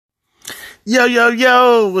Yo, yo,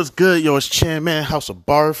 yo, what's good? Yo, it's Chan, man, House of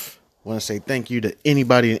Barf. Want to say thank you to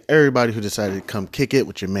anybody and everybody who decided to come kick it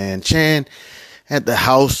with your man Chan at the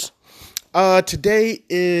house. Today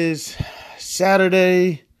is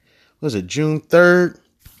Saturday, was it June 3rd,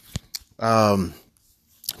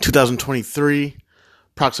 2023,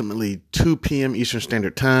 approximately 2 p.m. Eastern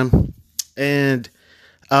Standard Time. And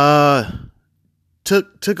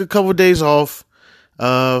took a couple of days off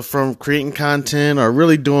from creating content or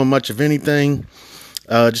really doing much of anything.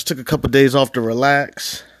 Just took a couple of days off to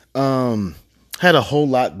relax. Had a whole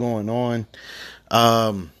lot going on.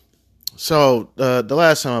 So the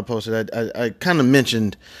last time I posted, I kind of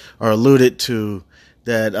mentioned or alluded to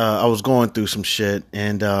that I was going through some shit,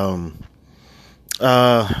 and I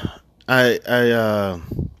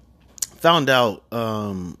found out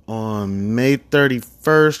on May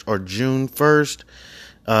 31st or June 1st.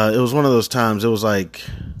 It was one of those times. It was like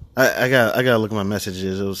I gotta look at my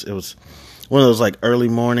messages. It was one of those like early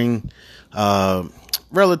morning.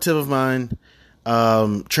 Relative of mine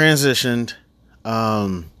transitioned.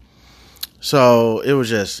 So it was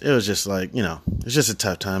just like, you know, it's just a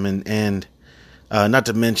tough time, and not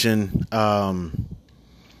to mention the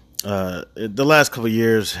last couple of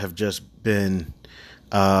years have just been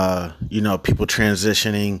people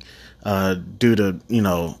transitioning due to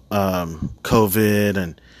COVID.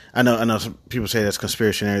 And I know some people say that's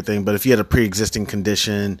conspiracy and everything, but if you had a pre-existing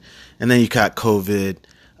condition and then you got COVID,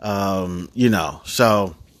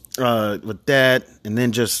 so with that, and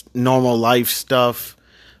then just normal life stuff.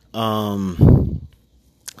 I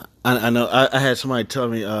know I had somebody tell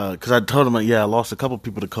me, cause I told him, I lost a couple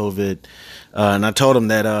people to COVID. And I told him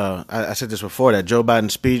that, I said this before, that Joe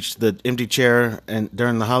Biden's speech, the empty chair and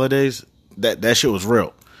during the holidays, that shit was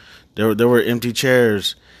real. There were empty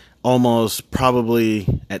chairs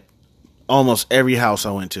probably at almost every house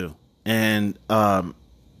I went to. And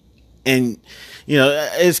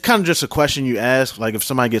it's kind of just a question you ask. Like if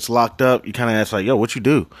somebody gets locked up, you kind of ask like, yo, what you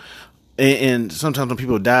do? And sometimes when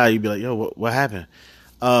people die, you'd be like, yo, what happened?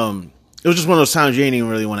 It was just one of those times you ain't even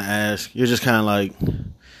really want to ask. You're just kind of like,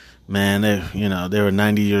 man, they were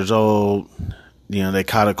 90 years old. They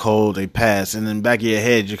caught a cold, they passed. And then back of your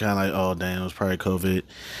head, you're kind of like, oh, damn, it was probably COVID.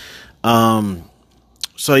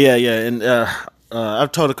 So yeah. And,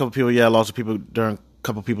 I've told a couple people, I lost a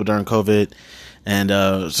couple people during COVID.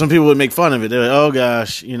 And, some people would make fun of it. They're like, oh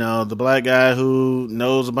gosh, the black guy who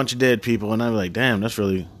knows a bunch of dead people. And I'd be like, damn, that's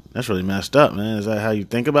really messed up, man. Is that how you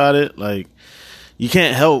think about it? Like, you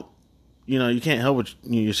can't help with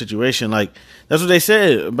your situation. Like, that's what they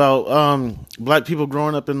said about black people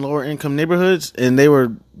growing up in lower income neighborhoods, and they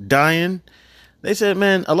were dying. They said,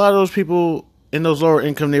 man, a lot of those people in those lower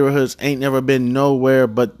income neighborhoods ain't never been nowhere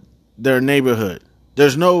but their neighborhood.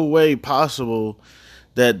 There's no way possible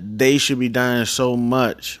that they should be dying so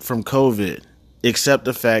much from COVID, except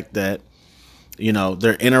the fact that,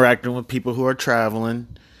 they're interacting with people who are traveling.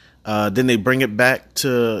 Then they bring it back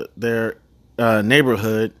to their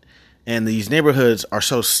neighborhood, and these neighborhoods are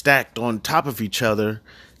so stacked on top of each other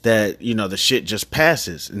that the shit just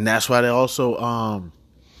passes. And that's why they also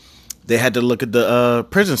they had to look at the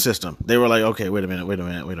prison system. They were like, okay, wait a minute,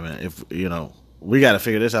 if we got to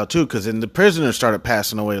figure this out too, because then the prisoners started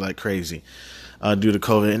passing away like crazy due to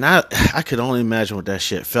COVID. And I could only imagine what that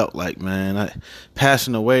shit felt like, man.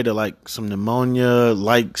 Passing away to like some pneumonia,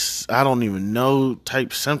 like I don't even know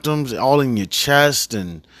type symptoms all in your chest,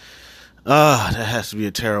 and that has to be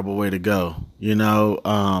a terrible way to go.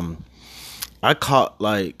 I caught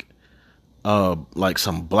like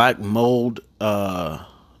some black mold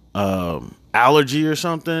allergy or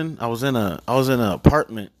something. I was in an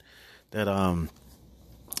apartment that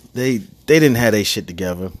they didn't have their shit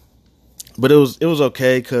together, but it was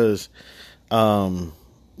okay because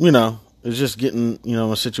it's just getting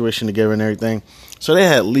a situation together and everything. So they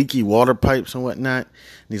had leaky water pipes and whatnot.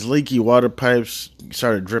 These leaky water pipes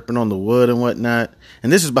started dripping on the wood and whatnot.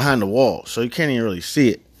 And this is behind the wall, so you can't even really see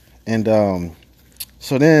it. And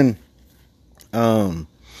so then,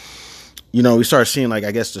 we started seeing like,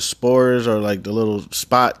 I guess the spores or like the little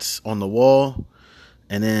spots on the wall.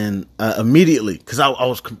 And then immediately, because I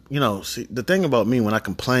was, see, the thing about me when I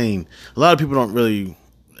complain, a lot of people don't really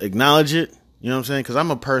acknowledge it. You know what I'm saying? Because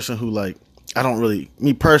I'm a person who like, I don't really,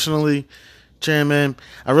 me personally, Chairman,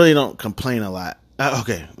 I really don't complain a lot.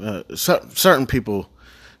 Certain people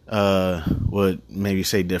would maybe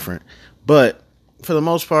say different, but for the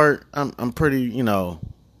most part, I'm pretty,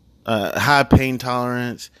 high pain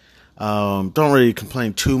tolerance. Don't really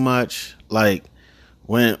complain too much. Like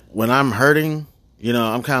when I'm hurting,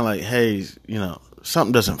 I'm kind of like, hey,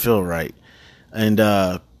 something doesn't feel right, and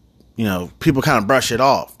people kind of brush it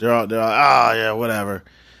off. They're like, oh yeah, whatever.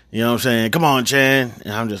 You know what I'm saying? Come on, Chan.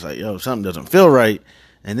 And I'm just like, yo, something doesn't feel right.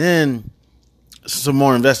 And then some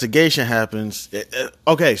more investigation happens.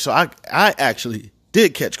 Okay, so I actually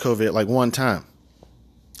did catch COVID like one time.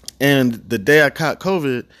 And the day I caught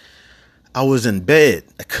COVID, I was in bed.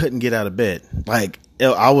 I couldn't get out of bed. Like,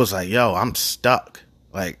 I was like, yo, I'm stuck.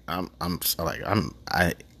 Like, I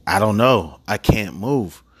don't know. I can't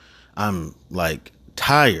move. I'm like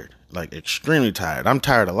tired, like extremely tired. I'm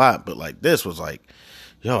tired a lot, but like this was like,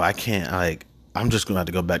 yo, I can't, like, I'm just gonna have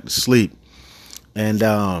to go back to sleep. And,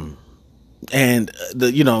 my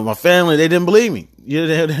family, they didn't believe me.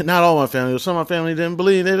 Not all my family, but some of my family didn't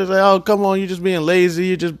believe me. They just like, oh, come on, you're just being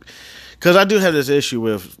lazy. Because I do have this issue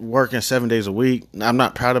with working 7 days a week. I'm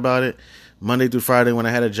not proud about it. Monday through Friday when I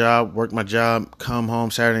had a job, worked my job, come home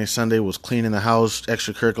Saturday and Sunday, was cleaning the house,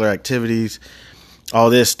 extracurricular activities, all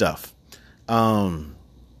this stuff.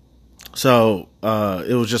 So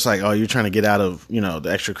it was just like, oh, you're trying to get out of, the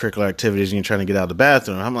extracurricular activities and you're trying to get out of the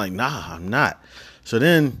bathroom. I'm like, nah, I'm not. So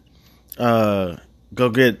then go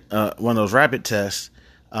get one of those rapid tests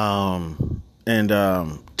and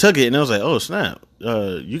took it, and it was like, oh, snap,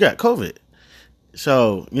 you got COVID.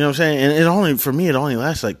 So, you know what I'm saying? And it only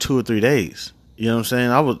lasts like 2 or 3 days. You know what I'm saying?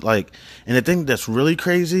 I was like, and the thing that's really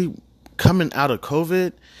crazy coming out of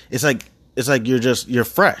COVID, it's like you're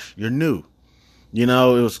fresh, you're new. It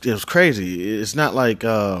was crazy. It's not like,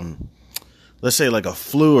 let's say like a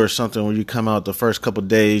flu or something where you come out the first couple of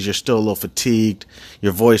days, you're still a little fatigued.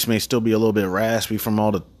 Your voice may still be a little bit raspy from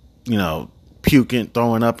all the, puking,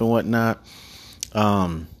 throwing up and whatnot.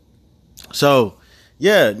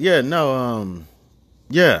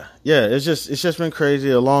 It's just been crazy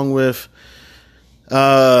along with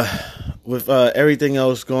everything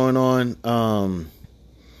else going on.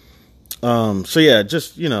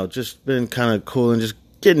 Just been kind of cool and just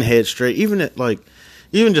getting head straight. Even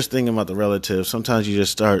just thinking about the relatives, sometimes you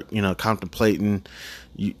just start, contemplating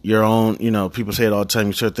your own, people say it all the time,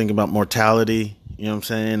 you start thinking about mortality, you know what I'm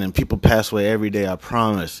saying? And people pass away every day, I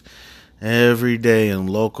promise. Every day in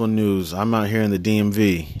local news. I'm out here in the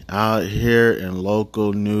DMV, out here in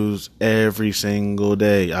local news every single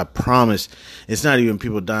day. I promise. It's not even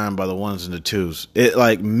people dying by the ones and the twos. It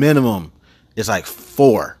like minimum, it's like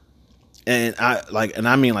 4. And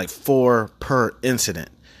I mean like 4 per incident.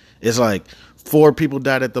 It's like 4 people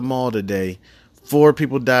died at the mall today. 4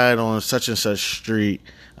 people died on such and such street.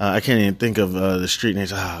 I can't even think of the street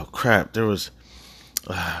names. Oh crap! There was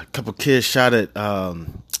a couple kids shot at.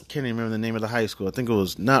 Can't even remember the name of the high school. I think it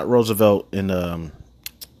was not Roosevelt in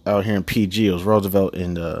out here in PG. It was Roosevelt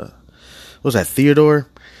in what was that, Theodore?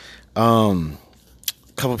 A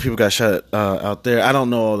couple people got shot out there. I don't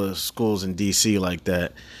know all the schools in DC like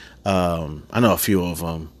that. I know a few of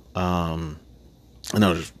them.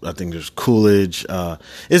 I think there's Coolidge.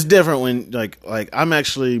 It's different when like I'm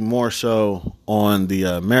actually more so on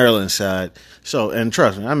the Maryland side. So, and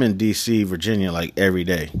trust me, I'm in DC, Virginia like every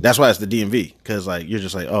day. That's why it's the DMV, because like you're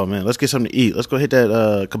just like, oh man, let's get something to eat. Let's go hit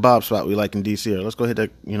that kebab spot we like in DC, or let's go hit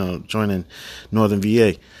that joint in Northern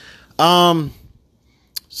VA.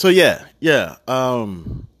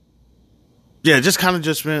 Just kind of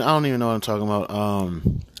just been, I don't even know what I'm talking about.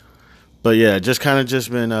 But yeah, just kind of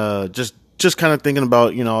just been just kind of thinking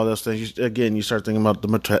about, all those things. You start thinking about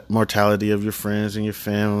the mortality of your friends and your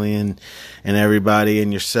family and everybody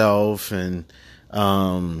and yourself. And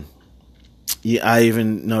I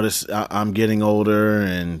even notice I'm getting older,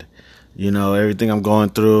 and, everything I'm going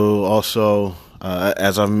through. Also,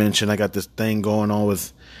 as I've mentioned, I got this thing going on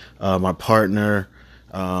with my partner,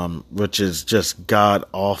 which is just god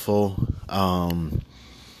awful.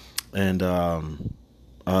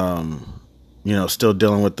 Still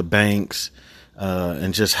dealing with the banks,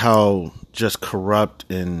 and just how just corrupt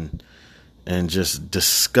and just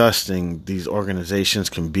disgusting these organizations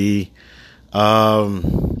can be.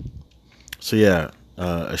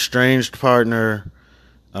 Estranged partner,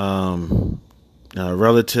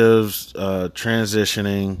 relatives,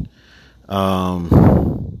 transitioning,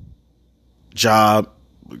 job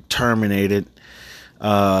terminated,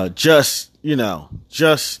 just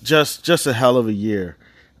a hell of a year.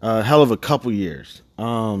 Hell of a couple years.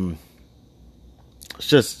 It's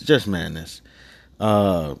just madness.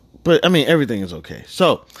 But I mean, everything is okay.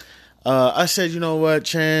 So, I said, you know what,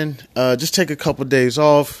 Chan, just take a couple days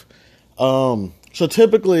off. So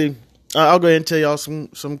typically, I'll go ahead and tell y'all some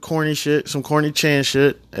corny shit, some corny Chan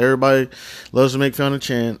shit. Everybody loves to make fun of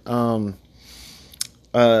Chan.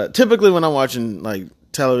 Typically when I'm watching like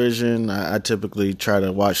television, I typically try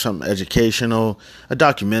to watch something educational, a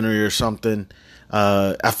documentary or something.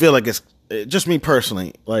 I feel like it's just me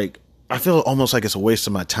personally. Like, I feel almost like it's a waste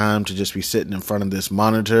of my time to just be sitting in front of this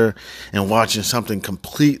monitor and watching something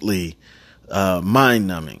completely mind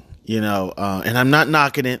numbing, and I'm not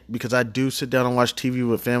knocking it because I do sit down and watch TV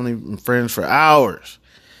with family and friends for hours,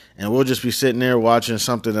 and we'll just be sitting there watching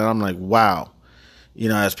something that I'm like, wow,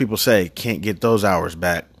 as people say, can't get those hours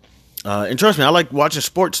back. And trust me, I like watching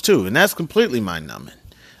sports too, and that's completely mind numbing.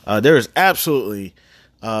 There is absolutely,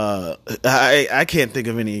 I can't think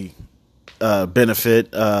of any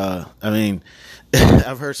benefit. I mean,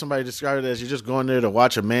 I've heard somebody describe it as you're just going there to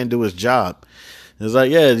watch a man do his job. It's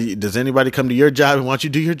like, yeah, does anybody come to your job and want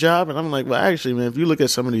you to do your job? And I'm like, well, actually, man, if you look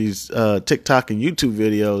at some of these TikTok and YouTube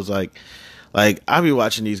videos, like I be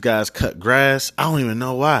watching these guys cut grass. I don't even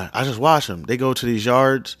know why. I just watch them. They go to these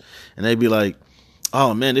yards and they be like,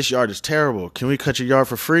 oh man, this yard is terrible. Can we cut your yard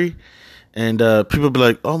for free? And people be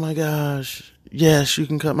like, oh my gosh, yes, you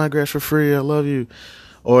can cut my grass for free. I love you.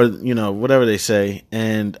 Or, whatever they say.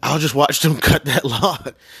 And I'll just watch them cut that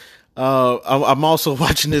lawn. I'm also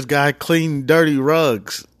watching this guy clean dirty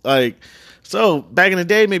rugs. So back in the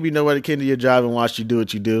day, maybe nobody came to your job and watched you do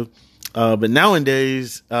what you do. But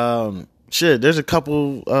nowadays, there's a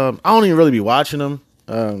couple, I don't even really be watching them.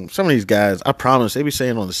 Some of these guys, I promise, they be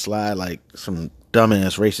saying on the slide, like some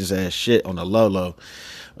dumbass, racist ass shit on the low.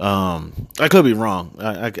 I could be wrong.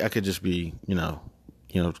 I could just be,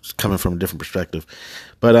 coming from a different perspective.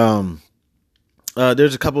 But,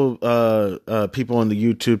 there's a couple people on the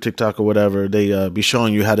YouTube, TikTok, or whatever. They be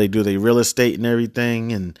showing you how they do their real estate and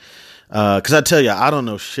everything. And because I tell you, I don't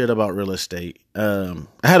know shit about real estate. I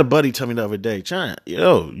had a buddy tell me the other day, China,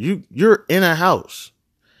 you're in a house.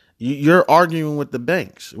 You're arguing with the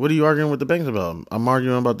banks. What are you arguing with the banks about? I'm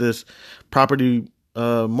arguing about this property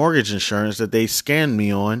mortgage insurance that they scanned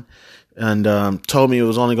me on. And told me it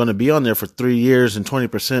was only going to be on there for 3 years and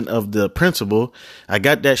 20% of the principal. I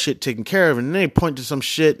got that shit taken care of, and then they point to some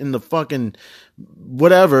shit in the fucking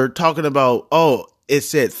whatever talking about, oh, it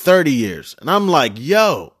said 30 years. And I'm like,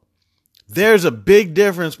 yo, there's a big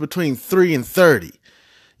difference between 3 and 30.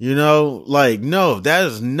 No, that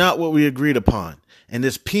is not what we agreed upon. And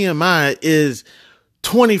this PMI is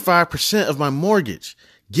 25% of my mortgage.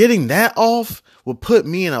 Getting that off will put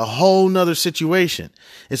me in a whole nother situation.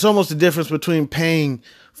 It's almost the difference between paying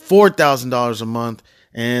 $4,000 a month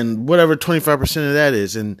and whatever 25% of that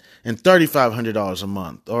is, and $3,500 a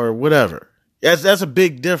month or whatever. That's a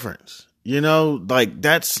big difference.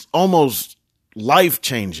 That's almost life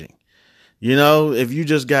changing. If you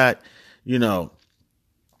just got,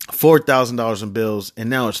 $4,000 in bills and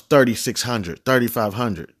now it's $3,600,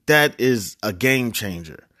 $3,500, that is a game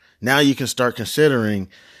changer. Now you can start considering,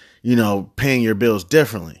 paying your bills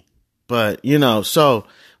differently. But, so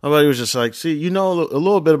my buddy was just like, see, a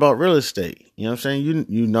little bit about real estate. You know what I'm saying?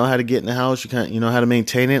 You know how to get in the house. You know how to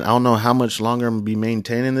maintain it. I don't know how much longer I'm going to be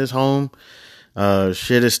maintaining this home.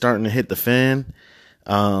 Shit is starting to hit the fan.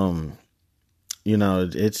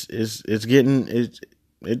 It's getting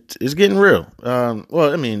real.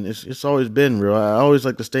 Well, I mean, it's always been real. I always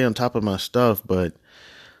like to stay on top of my stuff, but,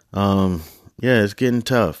 it's getting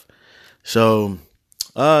tough. So,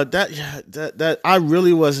 that I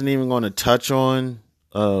really wasn't even going to touch on,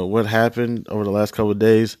 what happened over the last couple of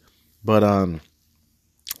days, but, I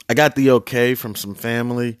got the okay from some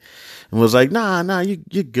family and was like, nah,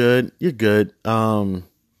 you're good. You're good.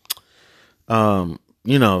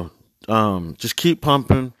 Just keep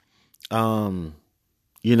pumping. Family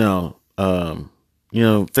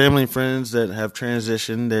and friends that have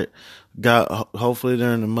transitioned that hopefully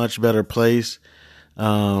they're in a much better place.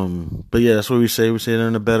 But yeah, that's what we say. We say they're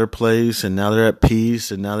in a better place and now they're at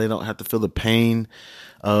peace and now they don't have to feel the pain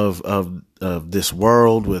of this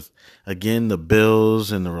world with, again, the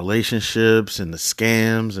bills and the relationships and the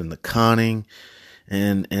scams and the conning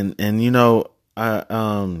and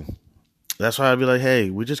that's why I'd be like, hey,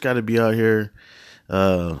 we just got to be out here.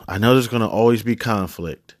 I know there's going to always be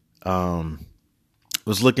conflict.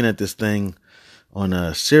 Was looking at this thing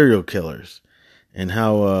on serial killers and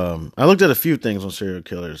how I looked at a few things on serial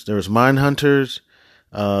killers. There was Mindhunters.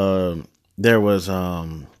 There was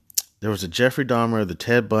a Jeffrey Dahmer, the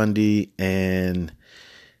Ted Bundy, and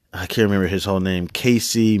I can't remember his whole name,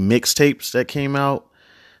 Casey mixtapes that came out.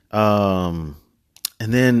 And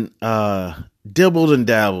then dibbled and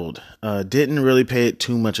dabbled. Didn't really pay it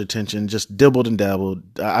too much attention. Just dibbled and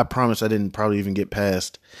dabbled. I promise I didn't probably even get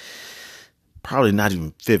past probably not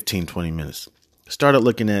even 15, 20 minutes. Started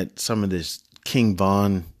looking at some of this King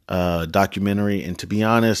Von documentary. And to be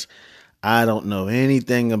honest, I don't know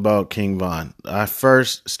anything about King Von. I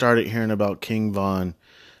first started hearing about King Von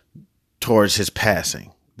towards his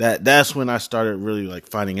passing. That's when I started really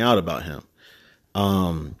finding out about him.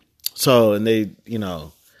 And they,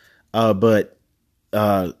 But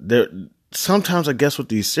there sometimes I guess with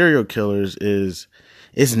these serial killers is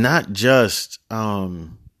it's not just it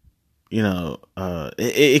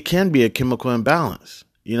can be a chemical imbalance.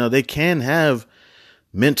 They can have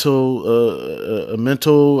a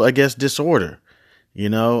mental, I guess, disorder.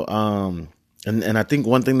 And I think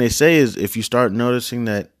one thing they say is if you start noticing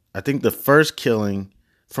that, I think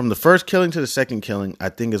from the first killing to the second killing, I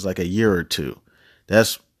think is like a year or two.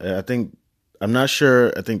 I'm not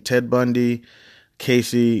sure. I think Ted Bundy,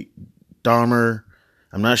 Casey, Dahmer.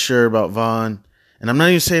 I'm not sure about Vaughn. And I'm not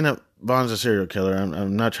even saying that Vaughn's a serial killer.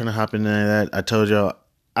 I'm not trying to hop into any of that. I told y'all,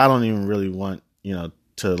 I don't even really want,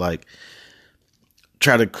 to like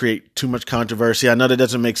try to create too much controversy. I know that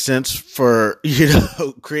doesn't make sense for,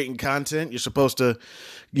 creating content. You're supposed to,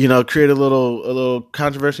 create a little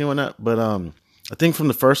controversy and whatnot. But I think from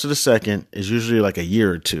the first to the second is usually like a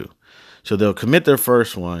year or two. So they'll commit their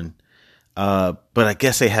first one. But I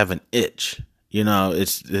guess they have an itch.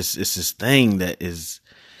 It's this thing that is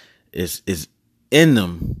in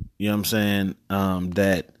them. You know what I'm saying?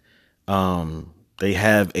 That they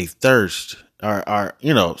have a thirst or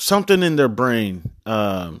something in their brain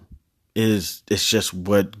it's just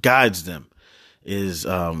what guides them is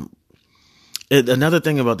another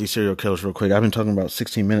thing about these serial killers real quick. I've been talking about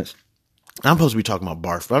 16 minutes. I'm supposed to be talking about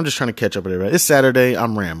barf, but I'm just trying to catch up with everybody. It's Saturday.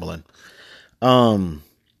 I'm rambling.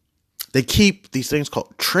 They keep these things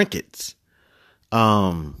called trinkets,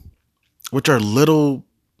 which are little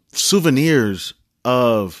souvenirs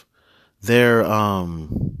of their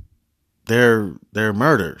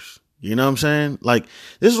murders. You know what I'm saying? Like,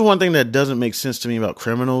 this is one thing that doesn't make sense to me about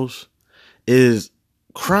criminals is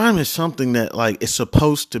crime is something that like it's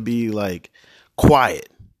supposed to be like quiet.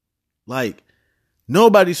 Like,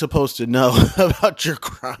 nobody's supposed to know about your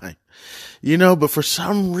crime, but for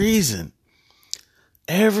some reason,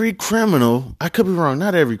 every criminal, I could be wrong,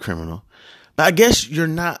 not every criminal, but I guess you're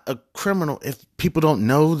not a criminal if people don't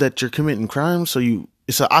know that you're committing crimes. So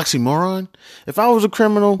it's an oxymoron. If I was a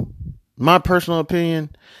criminal, my personal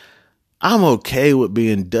opinion, I'm okay with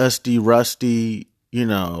being dusty, rusty,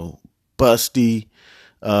 busty.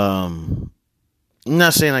 I'm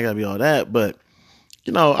not saying I gotta be all that, but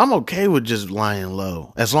I'm okay with just lying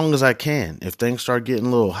low as long as I can. If things start getting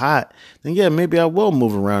a little hot, then yeah, maybe I will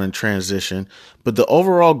move around and transition. But the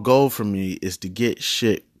overall goal for me is to get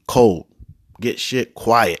shit cold, get shit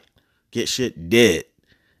quiet, get shit dead,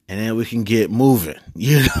 and then we can get moving.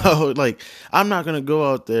 Like, I'm not going to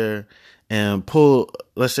go out there and pull,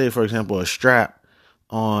 let's say, for example, a strap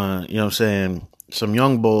on, some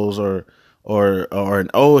young bulls or an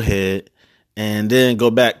old head, and then go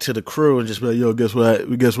back to the crew and just be like, yo, guess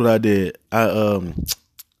what I did? I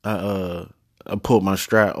pulled my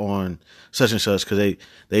strap on such and such because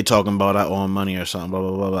they talking about I owe money or something, blah,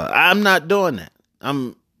 blah, blah, blah. I'm not doing that.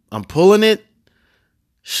 I'm pulling it.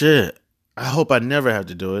 Shit. I hope I never have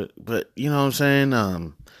to do it. But you know what I'm saying? I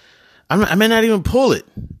may not even pull it.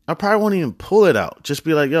 I probably won't even pull it out. Just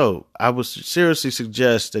be like, yo, I would seriously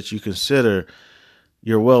suggest that you consider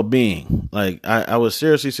your well-being. Like, I would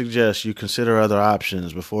seriously suggest you consider other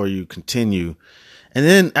options before you continue. And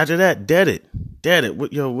then after that, dead it.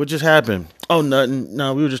 What just happened? Oh, nothing.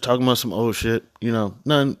 No, we were just talking about some old shit.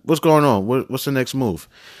 Nothing. What's going on? What's the next move?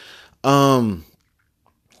 So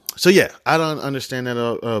yeah, I don't understand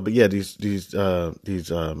that. But yeah, these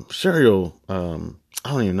serial, I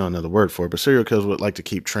don't even know another word for it, but serial killers would like to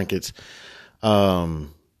keep trinkets, for,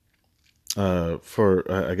 I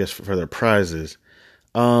guess for their prizes.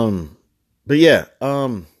 But yeah,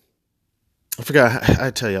 I forgot.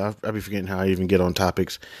 I tell you, I'll be forgetting how I even get on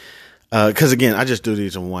topics. Cause again, I just do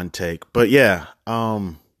these in one take, but yeah,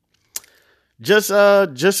 just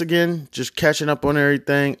catching up on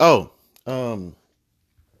everything.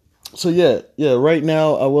 So yeah, right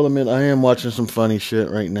now, I will admit, I am watching some funny shit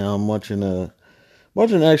right now. I'm watching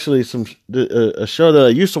actually a show that I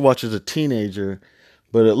used to watch as a teenager,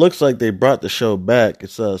 but it looks like they brought the show back.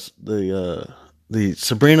 It's the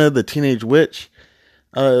Sabrina the Teenage Witch.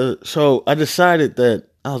 So I decided that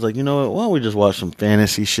I was like, you know what? Why don't we just watch some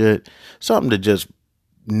fantasy shit? Something to just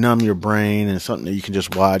numb your brain and something that you can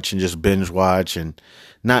just watch and just binge watch and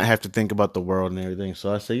not have to think about the world and everything.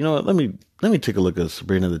 So I said, you know what? Let me take a look at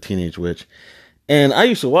Sabrina the Teenage Witch. And I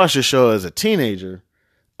used to watch the show as a teenager.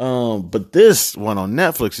 But this one on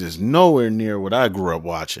Netflix is nowhere near what I grew up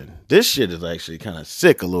watching. This shit is actually kind of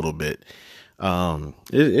sick a little bit.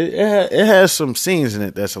 It has some scenes in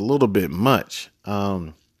it that's a little bit much.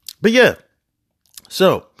 But yeah,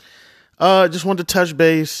 so, just wanted to touch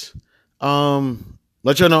base,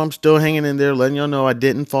 let y'all know I'm still hanging in there, letting y'all know I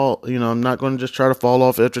didn't fall, I'm not going to just try to fall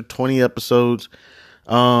off after 20 episodes.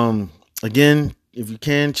 Again, if you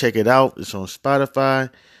can, check it out. It's on Spotify,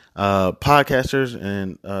 podcasters,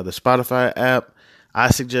 and the Spotify app. I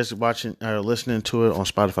suggest watching or listening to it on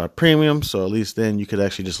Spotify Premium, so at least then you could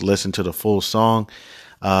actually just listen to the full song.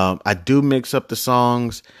 I do mix up the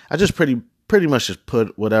songs. I just pretty much just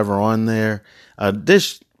put whatever on there.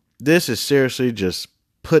 This is seriously just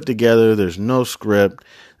put together. There's no script.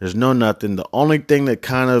 There's no nothing. The only thing that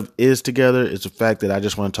kind of is together is the fact that I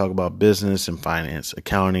just want to talk about business and finance,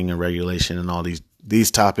 accounting and regulation and all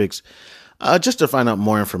these topics, just to find out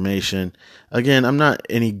more information. Again, I'm not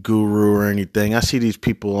any guru or anything. I see these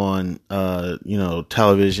people on,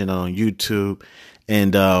 television, on YouTube,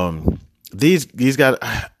 and these guys.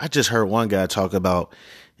 I just heard one guy talk about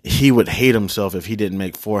he would hate himself if he didn't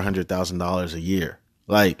make $400,000 a year.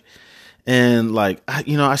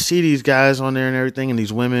 I see these guys on there and everything, and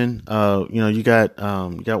these women, you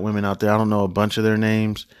got women out there. I don't know a bunch of their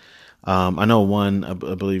names. I know one, I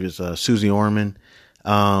believe is Susie Orman.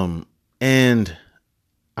 And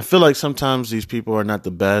I feel like sometimes these people are not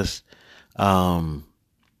the best, when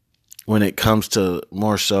it comes to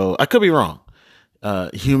more so, I could be wrong,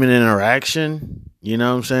 human interaction. You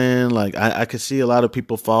know what I'm saying? Like I could see a lot of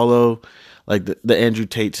people follow like the Andrew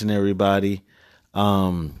Tates and everybody.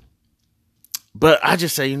 But I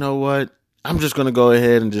just say, you know what? I'm just going to go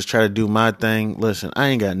ahead and just try to do my thing. Listen, I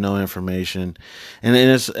ain't got no information. And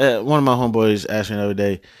it's one of my homeboys asked me the other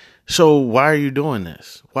day, so why are you doing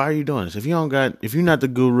this? Why are you doing this? If you're not the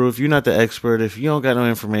guru, if you're not the expert, if you don't got no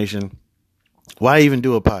information, why even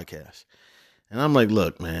do a podcast? And I'm like,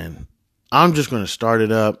 look, man, I'm just going to start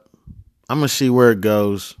it up. I'm going to see where it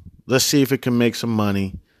goes. Let's see if it can make some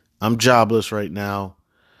money. I'm jobless right now.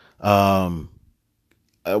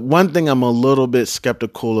 One thing I'm a little bit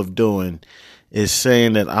skeptical of doing is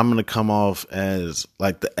saying that I'm going to come off as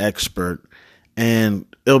like the expert, and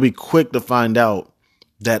it'll be quick to find out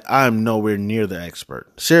that I'm nowhere near the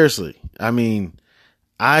expert. Seriously. I mean,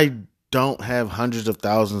 I don't have hundreds of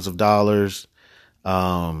thousands of dollars.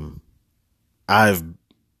 I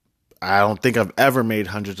don't think I've ever made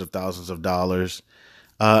hundreds of thousands of dollars.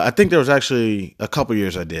 I think there was actually a couple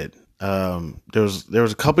years I did. There was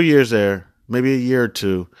a couple years there, maybe a year or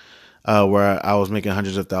two, where I was making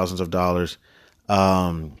hundreds of thousands of dollars.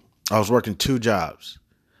 I was working 2 jobs.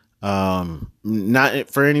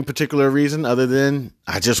 Not for any particular reason other than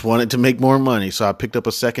I just wanted to make more money. So I picked up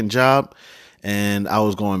a second job, and I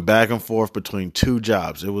was going back and forth between 2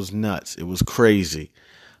 jobs. It was nuts. It was crazy.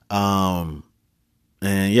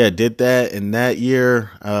 And yeah, did that. And that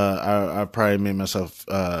year, I probably made myself,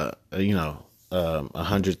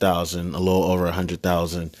 100,000, a little over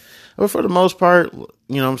 100,000. But for the most part, you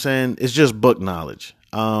know what I'm saying? It's just book knowledge.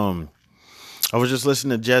 I was just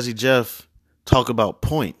listening to Jazzy Jeff talk about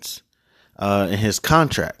points, in his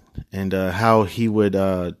contract, and, how he would,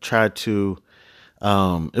 try to,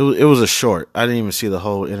 it was a short. I didn't even see the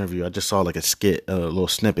whole interview. I just saw like a skit, a little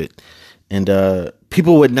snippet, and,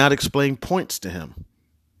 people would not explain points to him.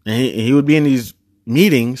 And he would be in these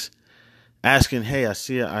meetings asking, hey, I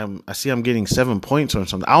see I'm getting 7 points or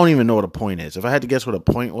something. I don't even know what a point is. If I had to guess what a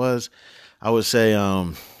point was, I would say,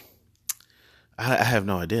 I have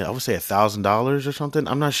no idea. I would say $1,000 or something.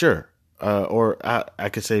 I'm not sure. Or I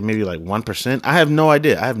could say maybe like 1%. I have no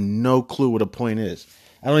idea. I have no clue what a point is.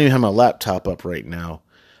 I don't even have my laptop up right now.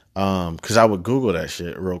 'Cause I would Google that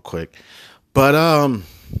shit real quick. But, all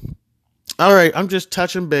right. I'm just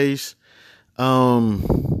touching base.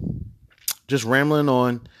 Just rambling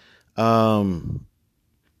on. Sometimes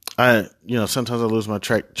I lose my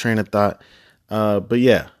train of thought. But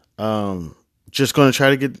yeah, just going to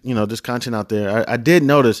try to get, this content out there. I did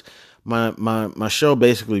notice my show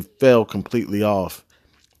basically fell completely off.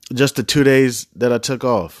 Just the 2 days that I took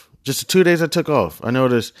off. I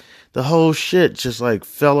noticed the whole shit just like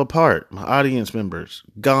fell apart. My audience members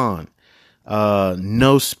gone.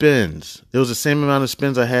 No spins. It was the same amount of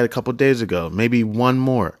spins I had a couple days ago. Maybe 1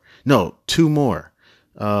 more. No, 2 more.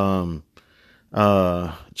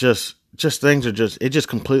 Just things are it just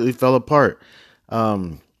completely fell apart.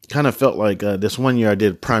 Kind of felt like, this one year I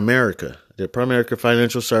did Primerica. I did Primerica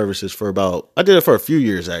Financial Services I did it for a few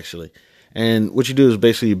years actually. And what you do is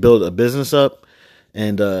basically you build a business up,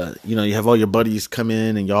 and, you have all your buddies come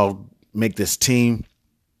in and y'all make this team.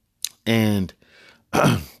 And,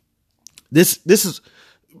 this is,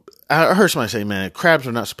 I heard somebody say, man, crabs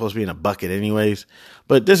are not supposed to be in a bucket anyways,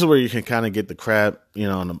 but this is where you can kind of get the crab, in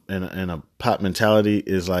a pot mentality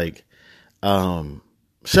is like,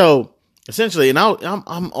 so essentially, and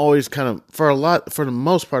I'm always kind of, for the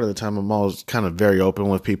most part of the time, I'm always kind of very open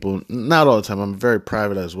with people. Not all the time. I'm very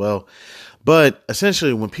private as well. But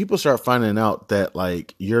essentially, when people start finding out that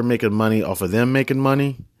like you're making money off of them making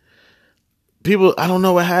money, people, I don't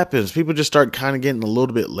know what happens. People just start kind of getting a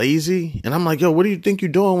little bit lazy. And I'm like, yo, what do you think you're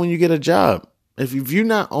doing when you get a job? If you're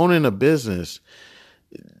not owning a business,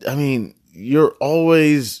 I mean, you're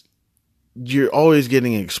always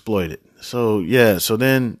getting exploited. So yeah, so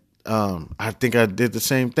then I think I did the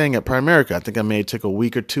same thing at Primerica. I think I may take a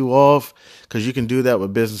week or two off because you can do that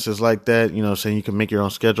with businesses like that. You know, saying you can make your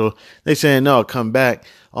own schedule. They saying no, come back.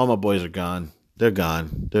 All my boys are gone. They're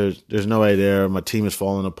gone. There's nobody there. My team is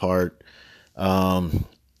falling apart. It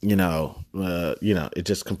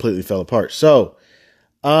just completely fell apart. So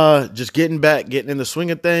just getting in the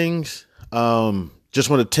swing of things. Just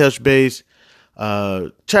want to touch base.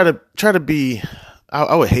 Try to be.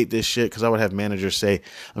 I would hate this shit because I would have managers say,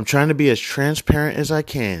 I'm trying to be as transparent as I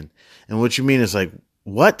can. And what you mean is like,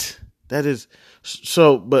 what? That is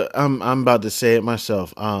so, but I'm about to say it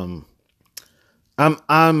myself. I'm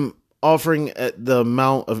offering the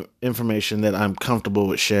amount of information that I'm comfortable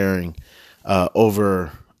with sharing,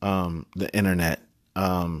 over, the internet.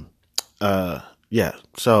 Yeah.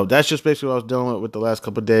 So that's just basically what I was dealing with the last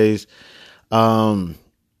couple of days. I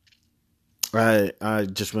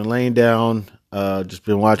just been laying down, just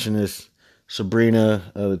been watching this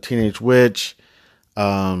Sabrina, the Teenage Witch,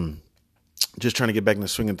 just trying to get back in the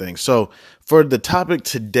swing of things. So for the topic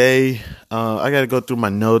today, I got to go through my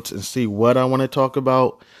notes and see what I want to talk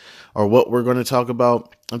about or what we're going to talk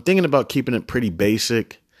about. I'm thinking about keeping it pretty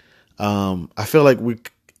basic. I feel like I've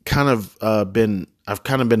kind of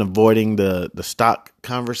been avoiding the stock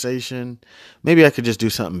conversation. Maybe I could just do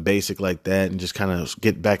something basic like that and just kind of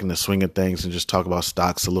get back in the swing of things and just talk about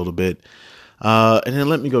stocks a little bit. And then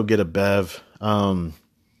let me go get a bev. Gotta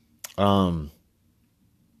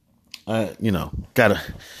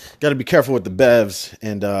be careful with the bevs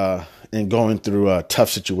and going through tough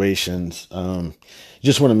situations.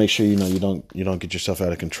 Just want to make sure, you don't get yourself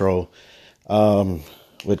out of control.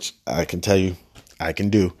 Which I can tell you I can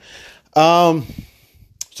do.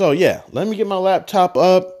 So yeah, let me get my laptop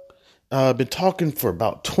up. I've been talking for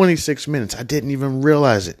about 26 minutes. I didn't even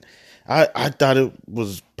realize it. I thought it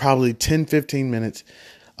was probably 10, 15 minutes.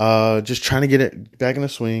 Just trying to get it back in the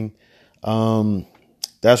swing.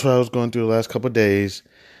 That's what I was going through the last couple of days.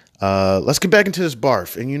 Let's get back into this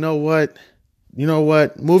barf. And you know what?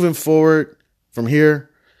 Moving forward from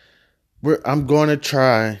here, I'm going to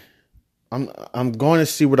try. I'm going to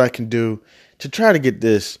see what I can do to try to get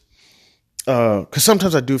this. Cause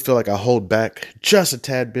sometimes I do feel like I hold back just a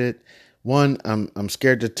tad bit. One, I'm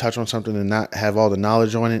scared to touch on something and not have all the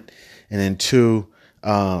knowledge on it. And then two,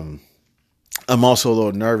 I'm also a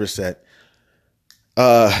little nervous that,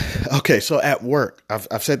 okay. So at work,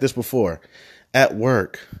 I've said this before. At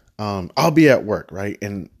work, I'll be at work, right?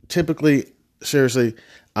 And typically, seriously,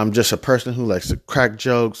 I'm just a person who likes to crack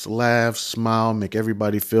jokes, laugh, smile, make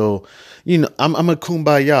everybody feel, I'm a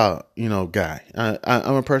kumbaya, guy.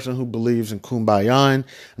 I'm a person who believes in kumbaya. I'm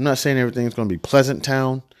not saying everything's going to be pleasant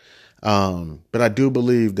town. But I do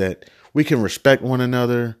believe that we can respect one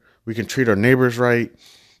another. We can treat our neighbors right.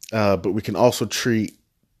 But we can also treat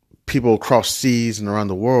people across seas and around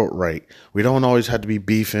the world right. We don't always have to be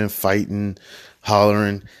beefing, fighting,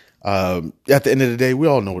 hollering. At the end of the day, we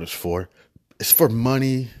all know what it's for. It's for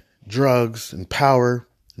money, drugs, and power,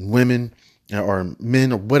 and women, or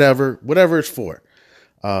men, or whatever it's for.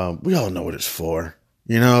 We all know what it's for.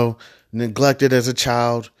 Neglected as a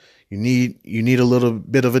child, you need a little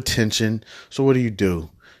bit of attention. So what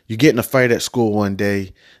do? You get in a fight at school one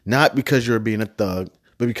day, not because you were being a thug,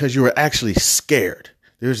 but because you were actually scared.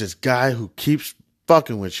 There's this guy who keeps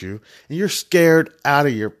fucking with you, and you're scared out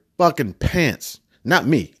of your fucking pants. Not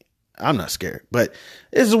me. I'm not scared, but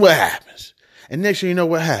this is what happens. And next thing you know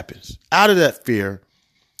what happens. Out of that fear,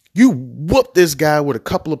 you whoop this guy with a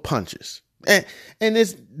couple of punches. And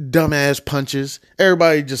it's dumbass punches.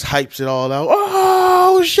 Everybody just hypes it all out.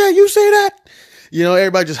 Oh, shit, you see that?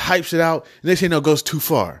 Everybody just hypes it out. And next thing you know, it goes too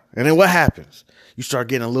far. And then what happens? You start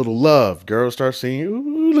getting a little love. Girls start saying,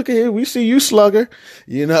 ooh, look at here. We see you, slugger.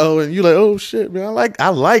 And you're like, oh, shit, man. I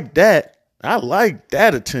like that. I like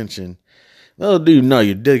that attention. Well, dude, no,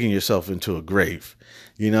 you're digging yourself into a grave,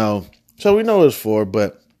 So we know what it's for,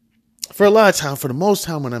 but for a lot of time, for the most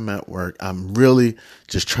time when I'm at work, I'm really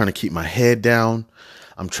just trying to keep my head down.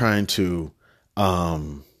 I'm trying to,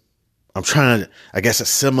 I guess,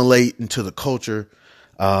 assimilate into the culture.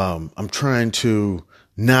 I'm trying to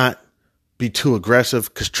not be too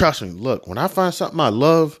aggressive because trust me, look, when I find something I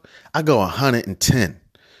love, I go 110.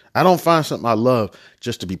 I don't find something I love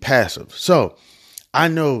just to be passive. So I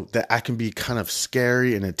know that I can be kind of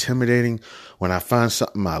scary and intimidating when I find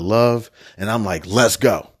something I love and I'm like, let's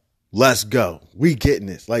go. Let's go. We getting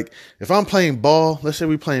this. Like, if I'm playing ball, let's say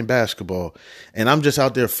we playing basketball, and I'm just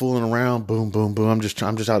out there fooling around, boom, boom, boom. I'm just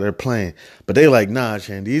out there playing. But they like, nah,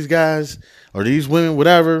 Chan, these guys or these women,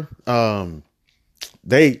 whatever,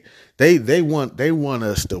 they want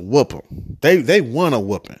us to whoop them. They want a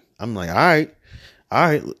whooping. I'm like, all right.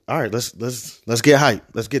 Let's get hype.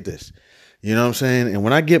 Let's get this. You know what I'm saying? And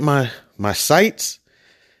when I get my sights,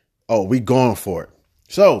 oh, we going for it.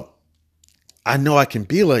 So I know I can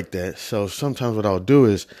be like that. So sometimes what I'll do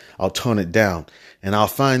is I'll tone it down and I'll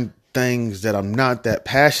find things that I'm not that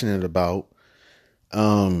passionate about,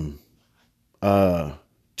 to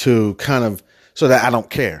kind of, so that I don't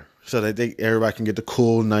care, so that everybody can get the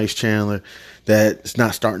cool, nice Chandler that's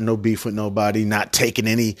not starting no beef with nobody, not taking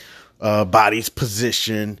any, body's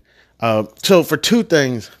position. So for two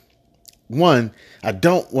things, one, I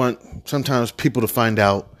don't want sometimes people to find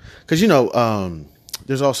out, cause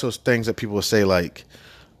there's also things that people will say like,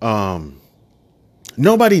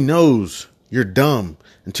 nobody knows you're dumb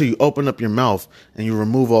until you open up your mouth and you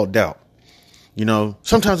remove all doubt.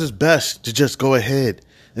 Sometimes it's best to just go ahead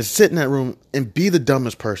and sit in that room and be the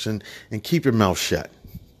dumbest person and keep your mouth shut.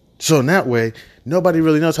 So in that way, nobody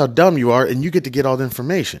really knows how dumb you are and you get to get all the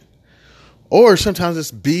information. Or sometimes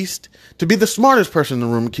it's beast to be the smartest person in the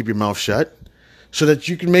room and keep your mouth shut so that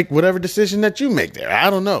you can make whatever decision that you make there. I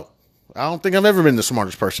don't know. I don't think I've ever been the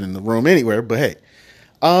smartest person in the room anywhere, but hey.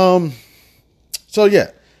 So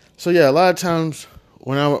yeah, a lot of times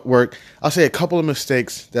when I'm at work, I'll say a couple of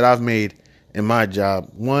mistakes that I've made in my job.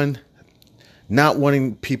 One, not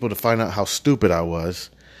wanting people to find out how stupid I was,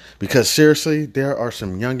 because seriously, there are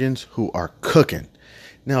some youngins who are cooking.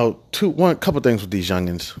 Now, couple things with these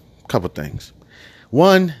youngins. Couple things.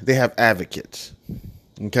 One, they have advocates.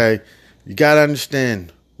 Okay, you gotta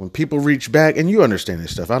understand when people reach back, and you understand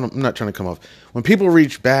this stuff. I'm not trying to come off. When people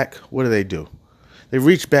reach back, what do? They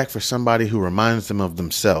reach back for somebody who reminds them of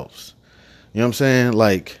themselves. You know what I'm saying?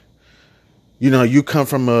 Like, you come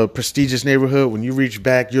from a prestigious neighborhood. When you reach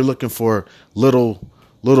back, you're looking for little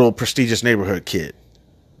prestigious neighborhood kid.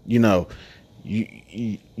 You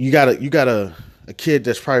got a kid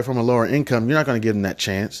that's probably from a lower income. You're not going to give them that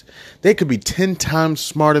chance. They could be 10 times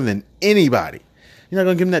smarter than anybody. You're not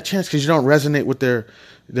going to give them that chance because you don't resonate with their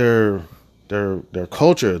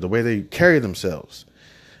culture, the way they carry themselves.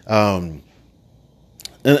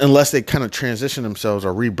 Unless they kind of transition themselves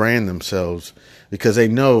or rebrand themselves because they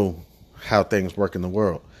know how things work in the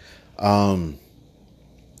world. These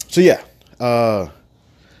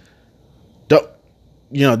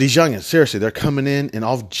youngins, seriously, they're coming in and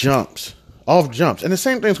off jumps. And the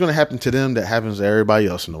same thing's going to happen to them that happens to everybody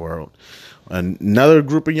else in the world. Another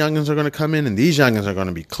group of youngins are going to come in and these youngins are going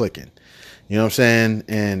to be clicking. You know what I'm saying?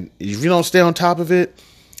 And if you don't stay on top of it,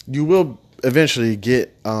 you will eventually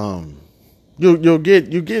get, you'll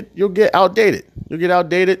get outdated. You'll get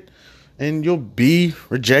outdated and you'll be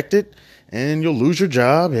rejected and you'll lose your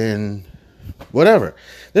job and whatever.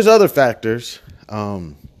 There's other factors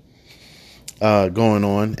going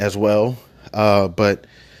on as well. But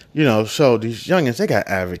so these youngins, they got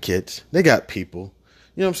advocates, they got people.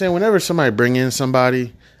 You know what I'm saying? Whenever somebody bring in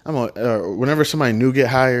somebody, whenever somebody new get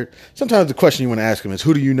hired, sometimes the question you want to ask them is,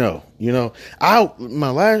 who do you know? My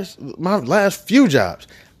last few jobs,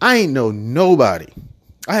 I ain't know nobody.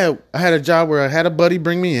 I had a job where I had a buddy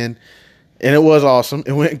bring me in, and it was awesome.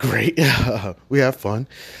 It went great. We had fun.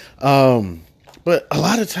 But a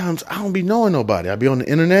lot of times I don't be knowing nobody. I be on the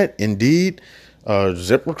internet, Indeed,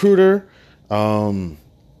 ZipRecruiter.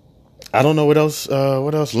 I don't know what else.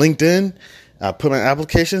 LinkedIn. I put my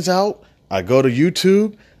applications out. I go to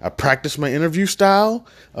YouTube. I practice my interview style.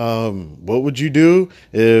 What would you do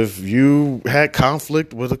if you had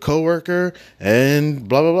conflict with a coworker and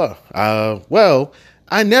blah, blah, blah? Well,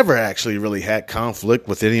 I never actually really had conflict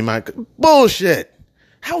with any of my bullshit.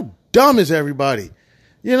 How dumb is everybody?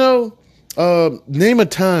 Name a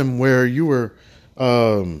time where you were,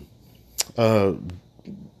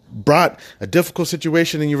 brought a difficult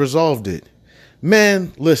situation and you resolved it.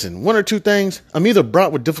 Man, listen, one or two things. I'm either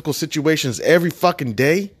brought with difficult situations every fucking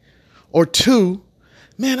day, or two,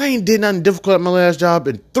 man, I ain't did nothing difficult at my last job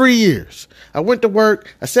in 3 years. I went to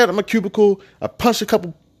work, I sat at my cubicle, I punched a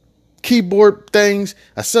couple keyboard things,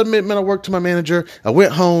 I submitted my work to my manager, I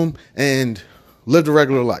went home and lived a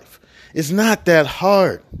regular life. It's not that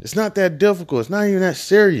hard. It's not that difficult. It's not even that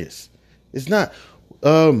serious. It's not.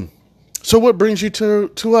 So what brings you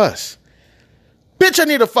to us? Bitch, I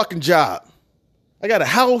need a fucking job. I got a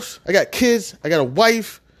house, I got kids, I got a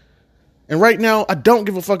wife, and right now I don't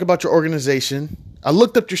give a fuck about your organization. I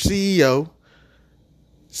looked up your CEO.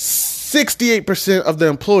 68% of the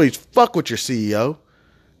employees fuck with your CEO.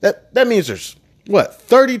 That means there's what,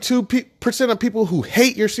 32% of people who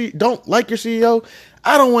hate your CEO, don't like your CEO.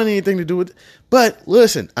 I don't want anything to do with it. But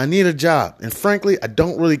listen, I need a job. And frankly, I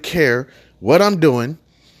don't really care what I'm doing.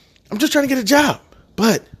 I'm just trying to get a job.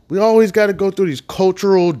 But we always got to go through these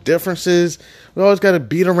cultural differences. We always got to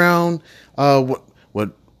beat around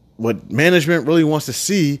what management really wants to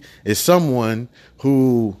see is someone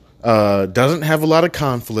who doesn't have a lot of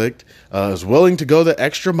conflict, is willing to go the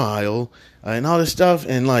extra mile, and all this stuff.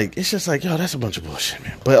 And like, it's just like, yo, that's a bunch of bullshit,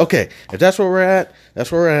 man. But okay, if that's where we're at,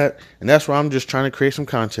 that's where we're at. And that's where I'm just trying to create some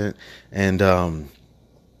content, and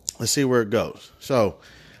let's see where it goes. So,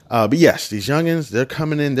 but yes, these youngins, they're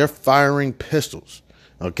coming in, they're firing pistols.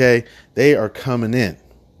 Okay. They are coming in,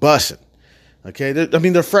 busting. Okay.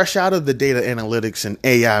 They're fresh out of the data analytics and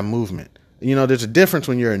AI movement. You know, there's a difference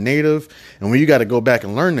when you're a native and when you got to go back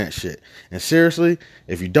and learn that shit. And seriously,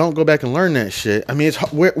 if you don't go back and learn that shit, I mean,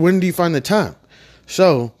 when do you find the time?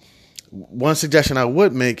 So one suggestion I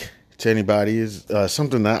would make to anybody is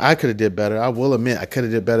something that I could have did better. I will admit I could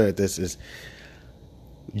have did better at this, is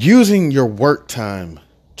using your work time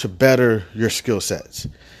to better your skill sets.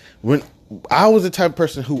 When I was the type of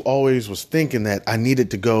person who always was thinking that I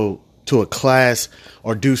needed to go to a class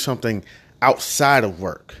or do something outside of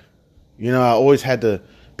work. You know, I always had to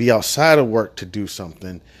be outside of work to do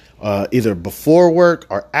something, either before work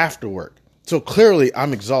or after work. So clearly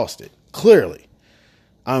I'm exhausted. Clearly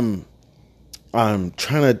I'm trying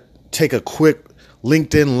to take a quick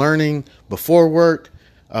LinkedIn learning before work.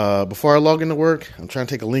 Before I log into work, I'm trying to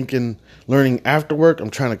take a LinkedIn learning after work. I'm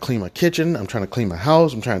trying to clean my kitchen. I'm trying to clean my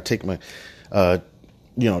house. I'm trying to take my,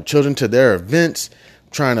 children to their events.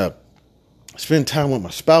 I'm trying to spend time with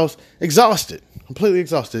my spouse. Exhausted, completely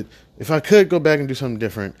exhausted. If I could go back and do something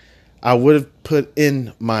different, I would have put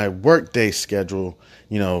in my workday schedule,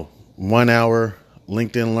 1 hour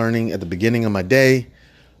LinkedIn learning at the beginning of my day,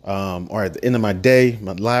 or at the end of my day,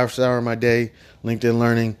 my last hour of my day, LinkedIn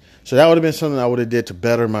learning. So that would have been something I would have did to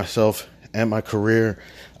better myself and my career,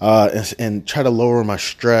 and try to lower my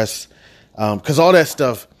stress. Cause all that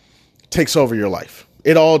stuff takes over your life.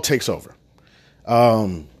 It all takes over.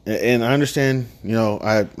 And I understand,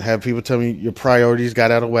 I have people tell me your priorities got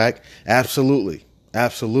out of whack. Absolutely.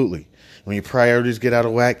 Absolutely. When your priorities get out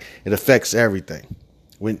of whack, it affects everything.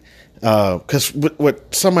 Cause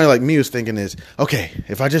what somebody like me was thinking is, okay,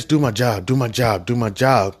 if I just do my job,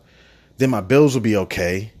 then my bills will be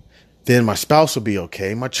okay. Then my spouse will be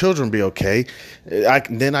okay. My children will be okay.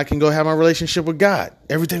 Then I can go have my relationship with God.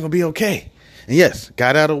 Everything will be okay. And yes,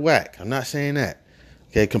 got out of whack. I'm not saying that.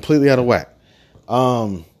 Okay. Completely out of whack.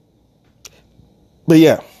 But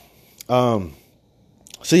yeah. So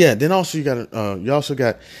yeah, then also you also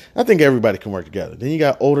got, I think everybody can work together. Then you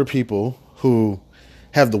got older people who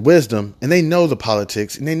have the wisdom and they know the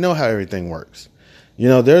politics and they know how everything works.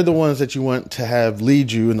 They're the ones that you want to have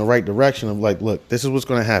lead you in the right direction of like, look, this is what's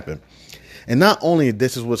going to happen. And not only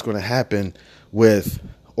this is what's going to happen with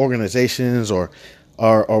organizations or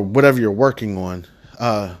whatever you're working on.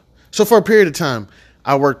 So for a period of time,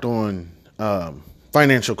 I worked on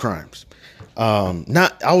financial crimes.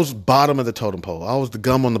 I was bottom of the totem pole. I was the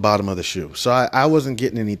gum on the bottom of the shoe. So I wasn't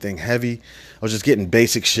getting anything heavy. I was just getting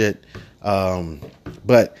basic shit.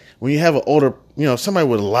 But when you have an older, somebody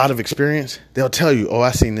with a lot of experience, they'll tell you, oh,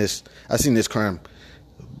 I seen this crime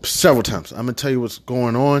several times. I'm going to tell you what's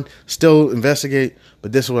going on, still investigate,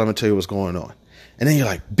 but this is what I'm going to tell you what's going on. And then you're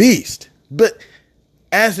like, beast. But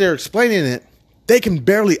as they're explaining it, they can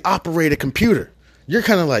barely operate a computer. You're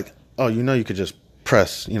kind of like, oh, you could just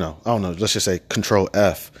press, I don't know, let's just say Control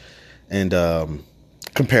F and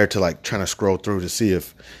compared to like trying to scroll through to see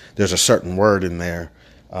if there's a certain word in there.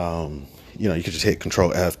 You could just hit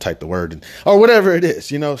Control F, type the word in, or whatever it is,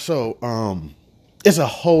 so it's a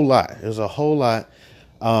whole lot. There's a whole lot.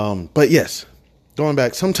 But yes, going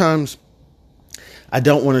back, sometimes I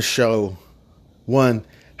don't want to show, one,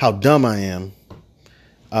 how dumb I am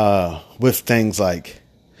with things like,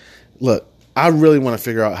 look, I really want to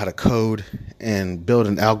figure out how to code and build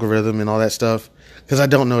an algorithm and all that stuff because I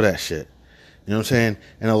don't know that shit. You know what I'm saying?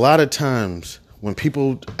 And a lot of times when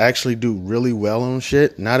people actually do really well on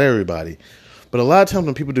shit, not everybody, but a lot of times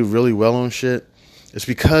when people do really well on shit, it's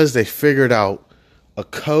because they figured out a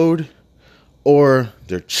code or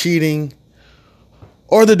they're cheating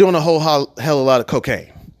or they're doing a whole hell of a lot of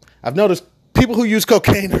cocaine. I've noticed people who use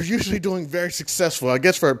cocaine are usually doing very successful, I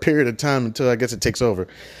guess for a period of time until I guess it takes over.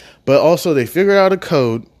 But also they figured out a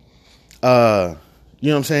code, you know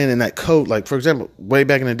what I'm saying? And that code, like for example, way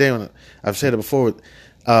back in the day when I've said it before,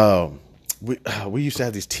 we used to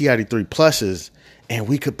have these TI-83 pluses and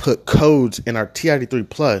we could put codes in our TI-83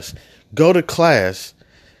 plus, go to class,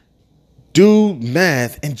 do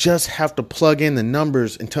math and just have to plug in the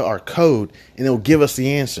numbers into our code and it'll give us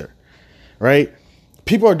the answer, right?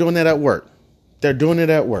 People are doing that at work. They're doing it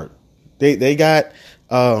at work. They got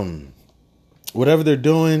whatever they're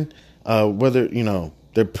doing, whether,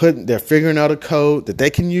 they're figuring out a code that they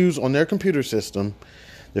can use on their computer system.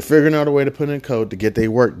 They're figuring out a way to put in code to get their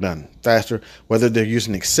work done faster, whether they're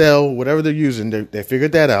using Excel, whatever they're using, they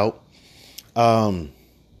figured that out.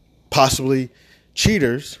 Possibly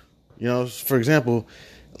cheaters, for example,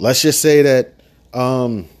 let's just say that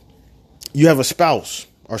you have a spouse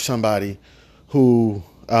or somebody who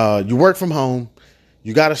you work from home.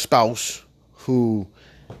 You got a spouse who,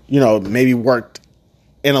 maybe worked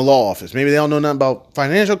in a law office. Maybe they don't know nothing about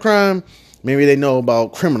financial crime. Maybe they know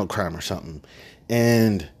about criminal crime or something.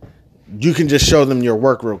 And you can just show them your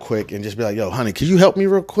work real quick and just be like, yo, honey, can you help me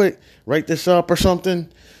real quick? Write this up or something. You know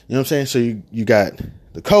what I'm saying? So you got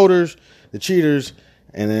the coders, the cheaters,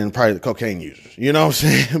 and then probably the cocaine users. You know what I'm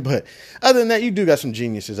saying? But other than that, you do got some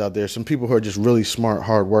geniuses out there. Some people who are just really smart,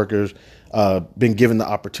 hard workers, been given the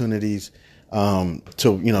opportunities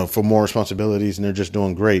to, for more responsibilities, and they're just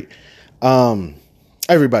doing great.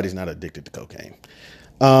 Everybody's not addicted to cocaine.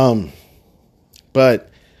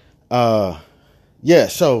 Yeah,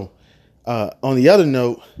 so on the other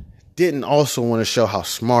note, didn't also want to show how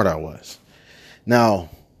smart I was. Now,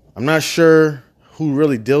 I'm not sure who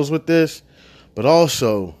really deals with this, but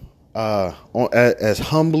also as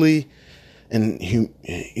humbly and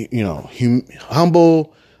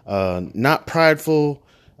humble, not prideful,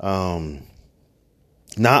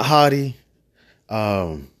 not haughty,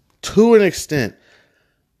 to an extent,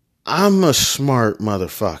 I'm a smart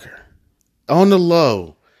motherfucker. On the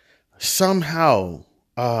low, somehow,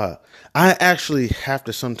 I actually have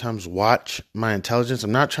to sometimes watch my intelligence.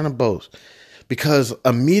 I'm not trying to boast, because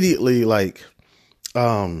immediately,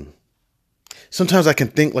 sometimes I can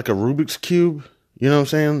think like a Rubik's Cube. You know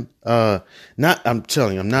what I'm saying? I'm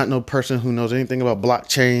telling you, I'm not no person who knows anything about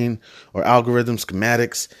blockchain or algorithms,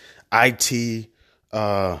 schematics, IT,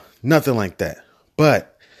 nothing like that. But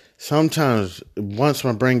sometimes once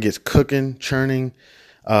my brain gets cooking, churning,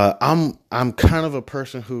 I'm kind of a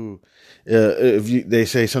person who, they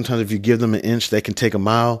say sometimes if you give them an inch, they can take a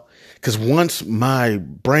mile. Because once my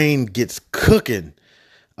brain gets cooking,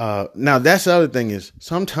 now that's the other thing is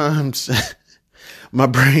sometimes my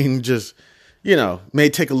brain just, may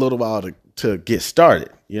take a little while to get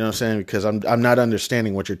started. You know what I'm saying? Because I'm not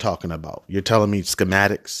understanding what you're talking about. You're telling me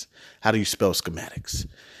schematics. How do you spell schematics?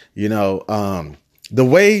 The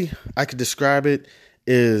way I could describe it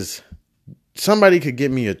is somebody could give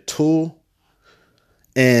me a tool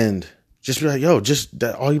and just be like, yo,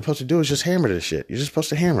 all you're supposed to do is just hammer this shit. You're just supposed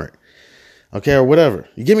to hammer it. Okay, or whatever.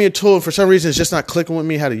 You give me a tool and for some reason it's just not clicking with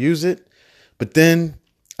me how to use it. But then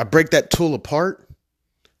I break that tool apart.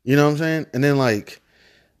 You know what I'm saying? And then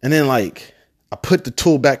I put the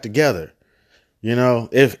tool back together.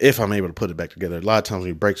 If I'm able to put it back together. A lot of times when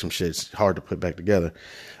you break some shit, it's hard to put back together.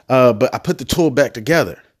 But I put the tool back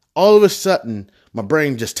together. All of a sudden, my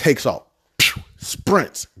brain just takes off.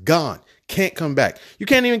 Sprints, gone. Can't come back. You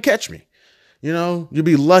can't even catch me. You'll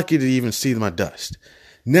be lucky to even see my dust.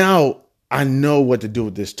 Now I know what to do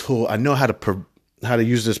with this tool. I know how to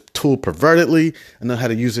use this tool pervertedly. I know how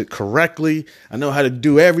to use it correctly. I know how to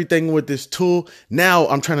do everything with this tool. Now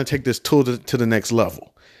I'm trying to take this tool to the next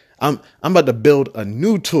level. I'm about to build a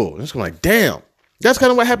new tool. It's like, damn, that's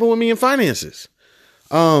kind of what happened with me in finances.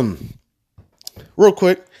 Real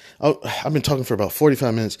quick, I've been talking for about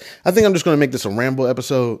 45 minutes. I think I'm just going to make this a ramble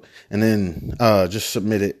episode and then just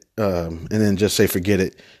submit it and then just say forget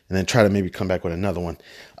it and then try to maybe come back with another one.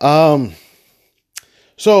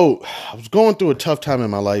 So I was going through a tough time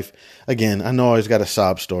in my life. Again, I know I always got a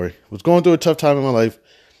sob story. I was going through a tough time in my life.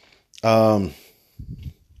 Of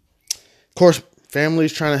course,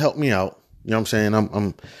 family's trying to help me out. You know what I'm saying?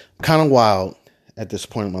 I'm kind of wild at this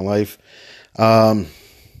point in my life.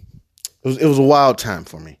 It was a wild time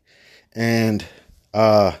for me. And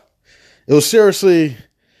it was seriously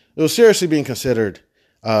being considered.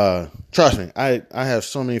 Trust me, I have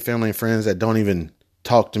so many family and friends that don't even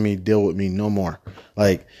talk to me, deal with me no more.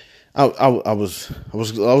 Like I was a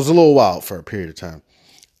little wild for a period of time.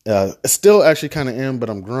 Still actually kind of am, but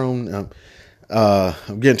I'm grown.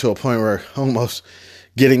 I'm getting to a point where almost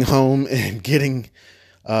getting home and getting,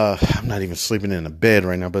 I'm not even sleeping in a bed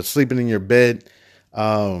right now, but sleeping in your bed,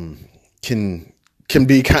 can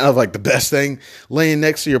be kind of like the best thing. Laying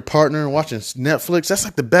next to your partner and watching Netflix, that's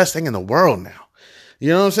like the best thing in the world now. You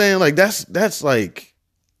know what I'm saying? Like that's like,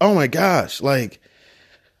 oh my gosh. Like,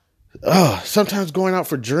 sometimes going out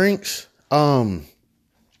for drinks,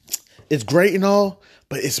 it's great and all,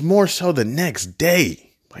 but it's more so the next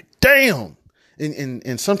day. Like, damn.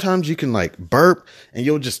 And sometimes you can like burp and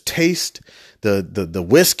you'll just taste the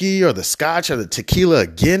whiskey or the scotch or the tequila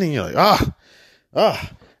again. And you're like,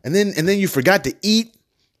 and then you forgot to eat.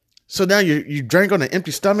 So now you drank on an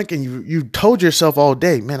empty stomach and you told yourself all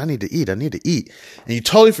day, man, I need to eat. And you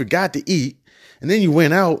totally forgot to eat. And then you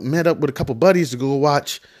went out, met up with a couple buddies to go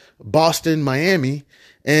watch Boston, Miami.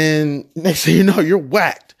 And next thing you know, you're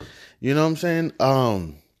whacked. You know what I'm saying?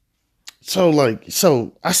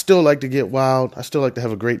 So I still like to get wild. I still like to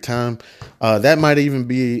have a great time. That might even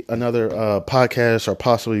be another podcast or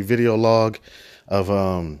possibly video log of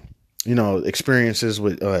experiences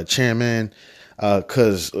with Chan Man.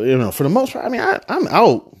 Cause for the most part, I mean, I'm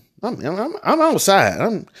out. I'm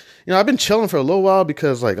outside. I've been chilling for a little while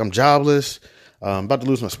because like I'm jobless. I'm about to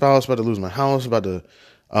lose my spouse, about to lose my house, about to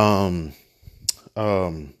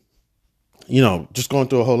just going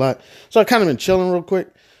through a whole lot. So I kind of been chilling real quick.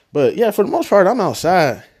 But yeah, for the most part, I'm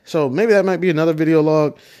outside. So maybe that might be another video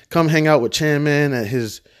log. Come hang out with Chan Man at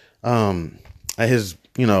his bars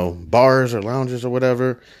or lounges or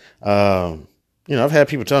whatever. I've had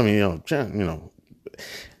people tell me, Chan,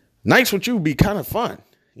 nights with you be kind of fun.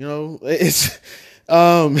 It's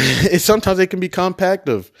sometimes it can be compact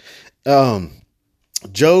of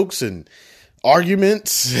jokes and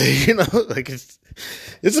arguments, like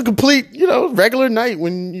it's a complete, regular night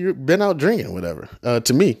when you've been out drinking, whatever,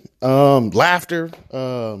 to me, laughter.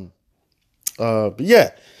 But yeah.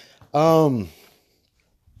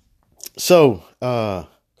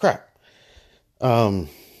 Crap.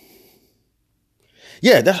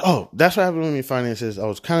 Yeah, that's what happened with me finances. I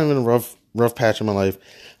was kind of in a rough patch in my life.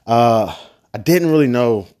 I didn't really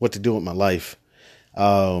know what to do with my life.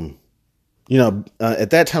 At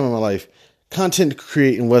that time in my life, content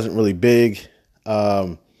creating wasn't really big.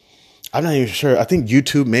 I'm not even sure. I think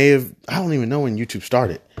YouTube I don't even know when YouTube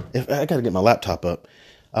started. I got to get my laptop up.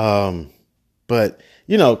 But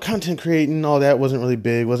content creating, all that wasn't really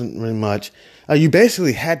big, wasn't really much. You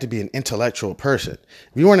basically had to be an intellectual person.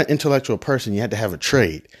 If you weren't an intellectual person, you had to have a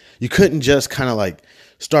trade. You couldn't just kind of like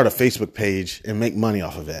start a Facebook page and make money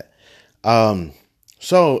off of that.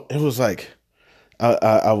 So it was like,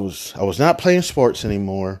 I was not playing sports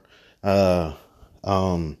anymore. And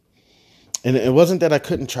it wasn't that I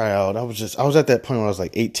couldn't try out. I was at that point where I was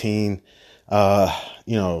like 18. I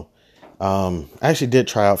actually did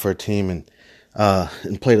try out for a team and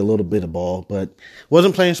played a little bit of ball, but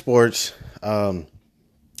wasn't playing sports. I'm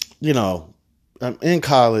in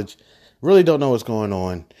college, really don't know what's going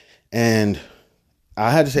on. And I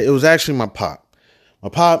had to say, it was actually my pop. My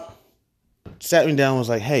pop sat me down and was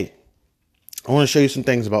like, hey, I want to show you some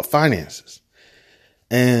things about finances.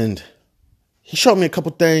 And he showed me a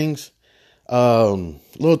couple things.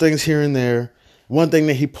 Little things here and there. One thing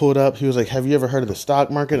that he pulled up, he was like, have you ever heard of the stock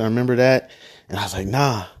market? I remember that. And I was like,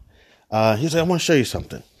 nah. He was like, I want to show you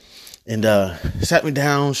something. And sat me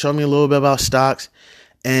down, showed me a little bit about stocks.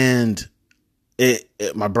 And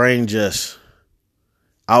my brain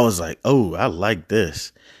I was like, oh, I like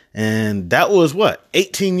this. And that was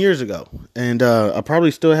 18 years ago. And I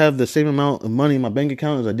probably still have the same amount of money in my bank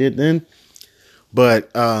account as I did then.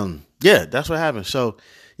 But yeah, that's what happened. So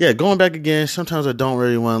yeah, going back again, sometimes I don't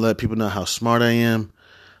really want to let people know how smart I am.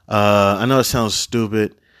 I know it sounds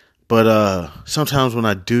stupid, but sometimes when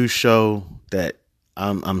I do show that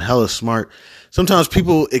I'm hella smart, sometimes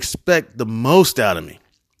people expect the most out of me.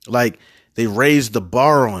 Like they raise the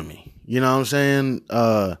bar on me. You know what I'm saying?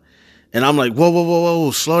 And I'm like,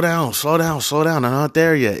 whoa, slow down. I'm not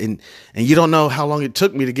there yet. And you don't know how long it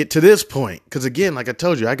took me to get to this point. Cause again, like I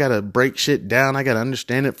told you, I got to break shit down. I got to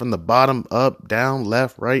understand it from the bottom up, down,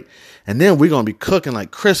 left, right. And then we're going to be cooking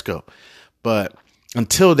like Crisco. But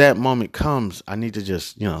until that moment comes, I need to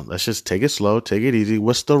just, let's just take it slow, take it easy.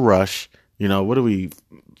 What's the rush? What are we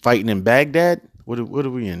fighting in Baghdad? What are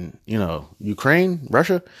we in, Ukraine,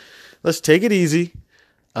 Russia? Let's take it easy.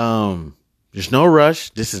 There's no rush.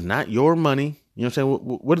 This is not your money. You know what I'm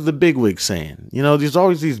saying? What are the bigwigs saying? There's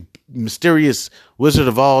always these mysterious Wizard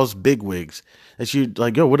of Oz bigwigs that you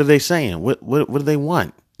like, yo, what are they saying? What do they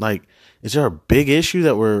want? Like, is there a big issue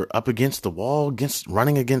that we're up against the wall,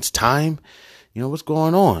 running against time? What's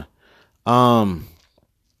going on?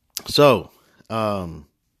 So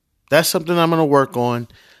that's something I'm going to work on.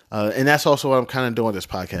 And that's also what I'm kind of doing with this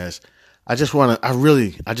podcast. I just want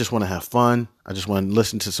to have fun. I just want to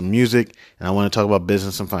listen to some music and I want to talk about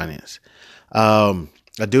business and finance. I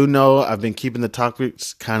do know I've been keeping the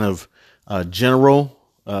topics kind of, general.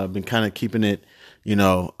 I've been kind of keeping it, we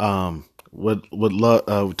talked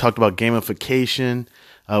about gamification,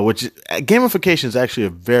 which gamification is actually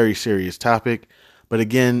a very serious topic, but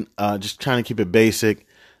again, just trying to keep it basic.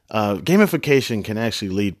 gamification can actually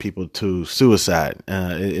lead people to suicide.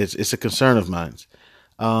 It's a concern of mine.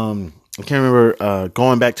 I can't remember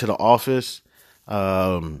going back to the office. We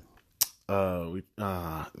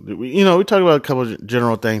talked about a couple of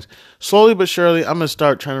general things. Slowly but surely, I'm gonna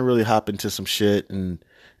start trying to really hop into some shit and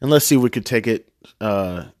let's see if we could take it.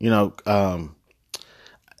 I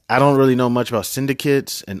don't really know much about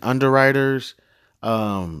syndicates and underwriters.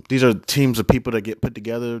 These are teams of people that get put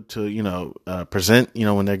together to, present,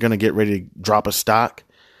 when they're going to get ready to drop a stock.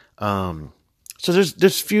 So there's a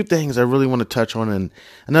few things I really want to touch on. And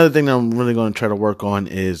another thing that I'm really going to try to work on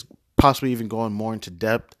is possibly even going more into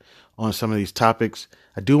depth on some of these topics.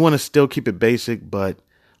 I do want to still keep it basic, but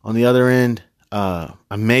on the other end, I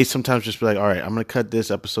may sometimes just be like, all right, I'm going to cut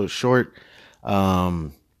this episode short.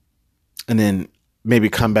 And then maybe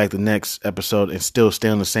come back the next episode and still stay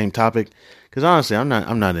on the same topic. Because honestly, I'm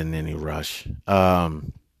not in any rush.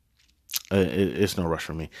 It's no rush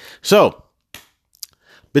for me. So,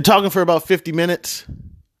 been talking for about 50 minutes.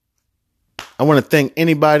 I want to thank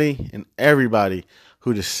anybody and everybody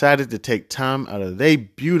who decided to take time out of their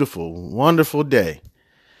beautiful, wonderful day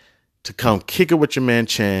to come kick it with your man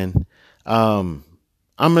Chan. I'm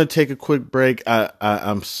gonna take a quick break.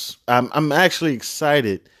 I'm actually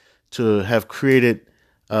excited to have created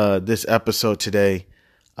this episode today.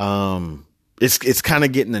 It's kind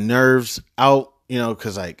of getting the nerves out,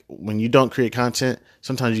 because like when you don't create content,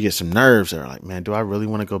 sometimes you get some nerves that are like, man, do I really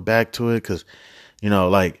want to go back to it? Because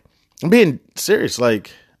like I'm being serious.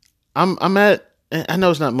 Like I'm at, I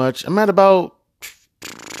know it's not much. I'm at about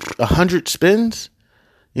 100 spins.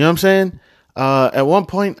 You know what I'm saying? At one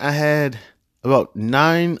point I had about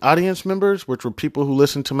 9 audience members, which were people who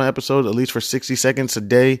listened to my episode at least for 60 seconds a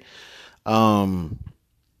day.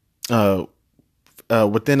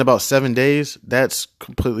 Within about 7 days, that's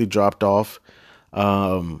completely dropped off.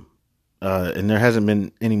 And there hasn't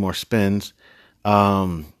been any more spins.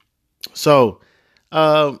 So,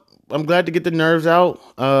 I'm glad to get the nerves out.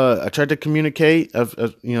 I tried to communicate. I've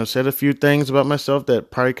said a few things about myself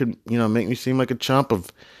that probably could, make me seem like a chump of,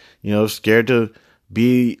 scared to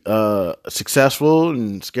be successful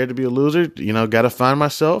and scared to be a loser. Got to find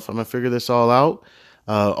myself. I'm gonna figure this all out.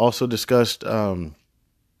 Also discussed, what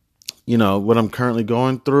I'm currently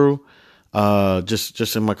going through.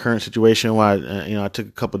 Just in my current situation, why I took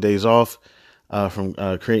a couple of days off from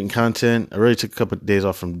creating content. I really took a couple of days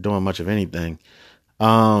off from doing much of anything. We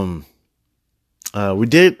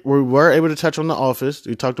were able to touch on The Office.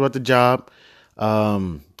 We talked about the job,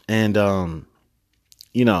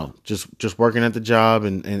 just working at the job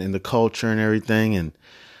and the culture and everything. And,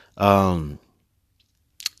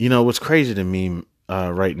 what's crazy to me,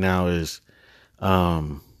 right now is,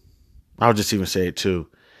 I'll just even say it too.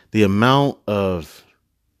 The amount of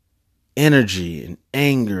energy and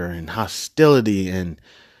anger and hostility and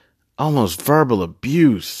almost verbal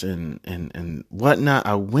abuse and whatnot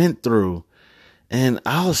I went through. And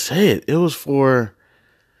I'll say it, it was for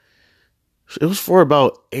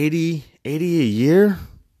about 80 a year,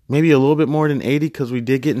 maybe a little bit more than 80, because we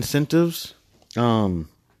did get incentives. And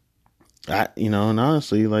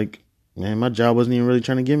honestly, like, man, my job wasn't even really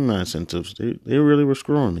trying to give me my incentives. They really were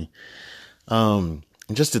screwing me.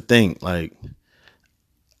 Just to think, like,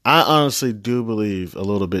 I honestly do believe a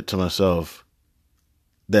little bit to myself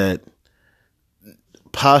that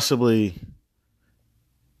possibly,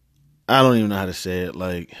 I don't even know how to say it.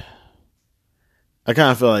 Like, I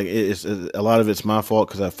kind of feel like it's a lot of it's my fault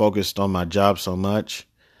because I focused on my job so much,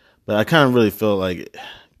 but I kind of really feel like,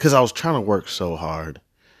 because I was trying to work so hard.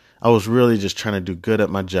 I was really just trying to do good at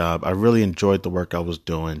my job. I really enjoyed the work I was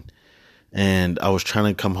doing, and I was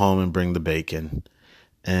trying to come home and bring the bacon,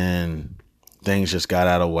 and things just got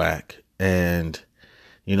out of whack. And,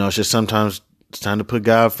 it's just sometimes it's time to put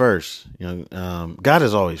God first. God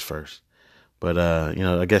is always first, but,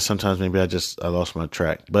 I guess sometimes maybe I lost my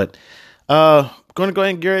track, but, going to go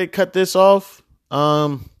ahead and get ready to cut this off.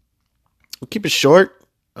 We'll keep it short,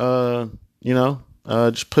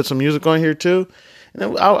 just put some music on here too. And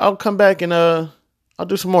then I'll come back and I'll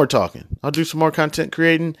do some more talking. I'll do some more content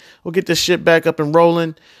creating. We'll get this shit back up and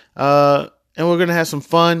rolling. And we're gonna have some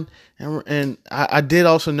fun. And I did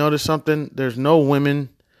also notice something. There's no women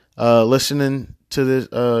listening to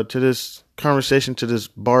this conversation, to this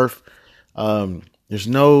barf. There's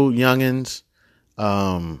no youngins.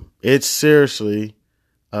 It's seriously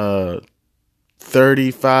 35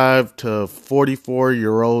 to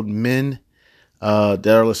 44-year-old men that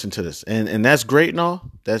are listening to this, and that's great and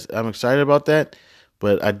all. I'm excited about that,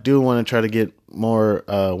 but I do want to try to get more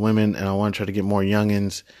women, and I want to try to get more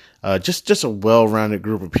youngins, just a well-rounded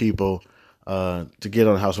group of people to get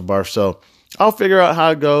on House of Barf. So I'll figure out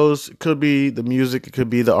how it goes. It could be the music. It could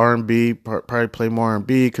be the R&B. Probably play more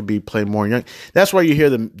R&B. It could be play more young. That's why you hear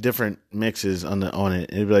the different mixes on it.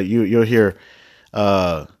 It'll be like you'll hear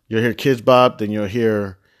Kids Bop, then you'll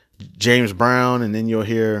hear James Brown, and then you'll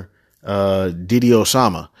hear Didi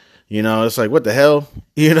Osama. You know, it's like, what the hell?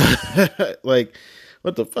 You know, like,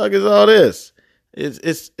 what the fuck is all this?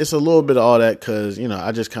 It's a little bit of all that because, you know,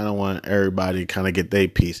 I just kind of want everybody to kind of get their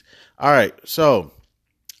piece. All right, so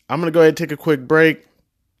I'm going to go ahead and take a quick break.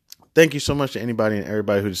 Thank you so much to anybody and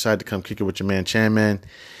everybody who decided to come kick it with your man, Chan Man.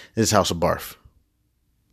 This is House of Barf.